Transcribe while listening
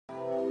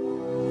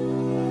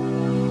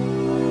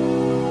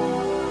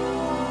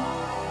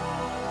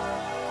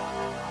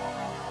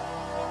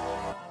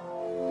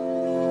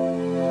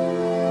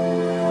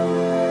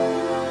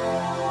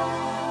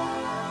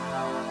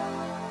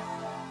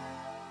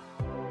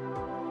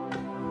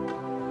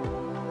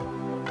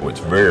It's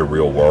very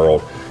real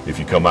world. If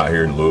you come out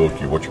here and look,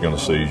 what you're going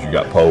to see is you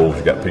got poles,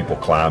 you got people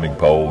climbing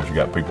poles, you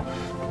got people,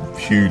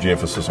 huge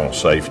emphasis on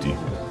safety.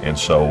 And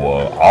so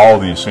all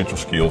the essential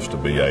skills to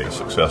be a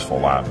successful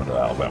lineman at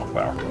Alabama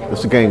Power.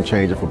 It's a game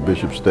changer for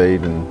Bishop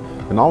State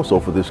and also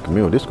for this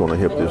community. It's going to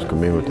help this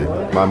community.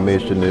 My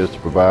mission is to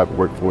provide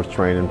workforce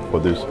training for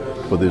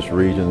this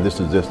region. This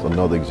is just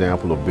another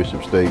example of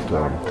Bishop State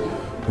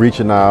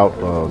reaching out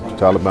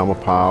to Alabama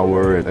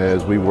Power, and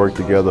as we work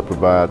together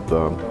provide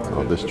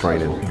this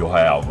training. You'll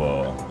have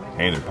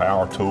handed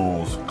power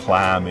tools,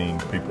 climbing,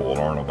 people will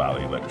learn about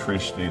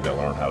electricity, they'll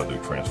learn how to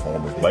do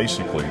transformers.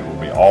 Basically, it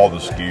will be all the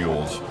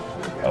skills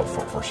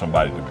for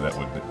somebody that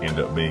would end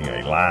up being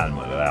a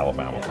lineman at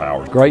Alabama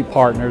Power. Great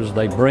partners,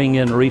 they bring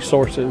in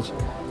resources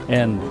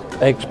and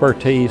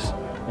expertise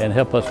and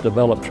help us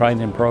develop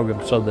training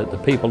programs so that the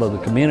people of the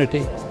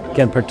community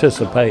can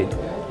participate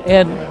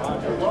and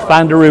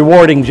find a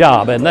rewarding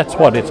job, and that's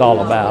what it's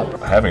all about.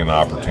 Having an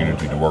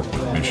opportunity to work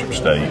with Bishop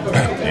State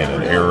in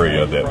an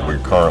area that we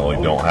currently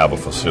don't have a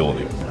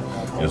facility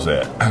is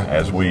that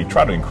as we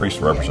try to increase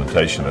the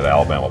representation at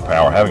Alabama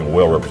Power, having a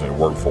well-represented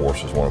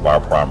workforce is one of our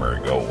primary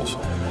goals.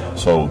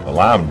 So the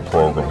lineman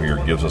program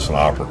here gives us an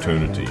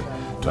opportunity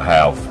to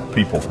have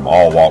people from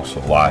all walks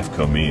of life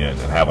come in and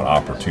have an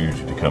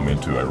opportunity to come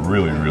into a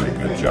really, really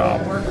good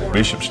job.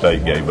 Bishop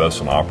State gave us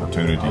an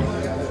opportunity.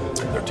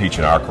 They're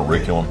teaching our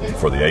curriculum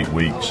for the 8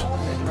 weeks.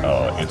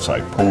 It's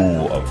a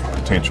pool of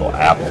potential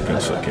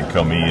applicants that can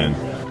come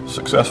in.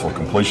 Successful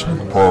completion of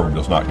the program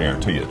does not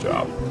guarantee a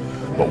job.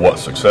 But what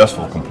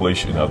successful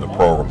completion of the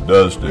program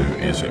does do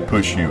is it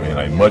puts you in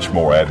a much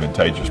more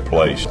advantageous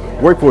place.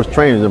 Workforce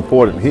training is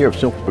important here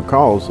simply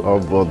because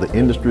of the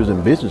industries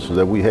and businesses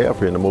that we have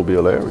here in the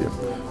Mobile area.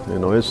 You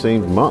know, it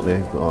seems monthly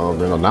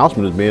an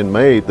announcement is being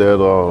made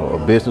that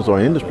a business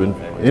or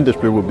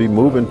industry will be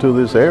moving to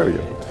this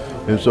area.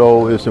 And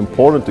so it's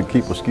important to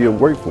keep a skilled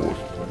workforce.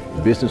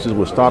 Businesses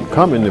will stop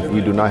coming if we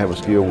do not have a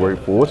skilled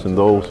workforce, and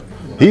those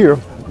here,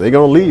 they're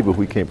going to leave if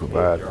we can't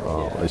provide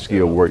a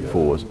skilled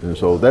workforce. And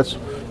so that's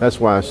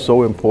why it's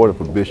so important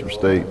for Bishop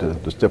State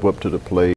to step up to the plate.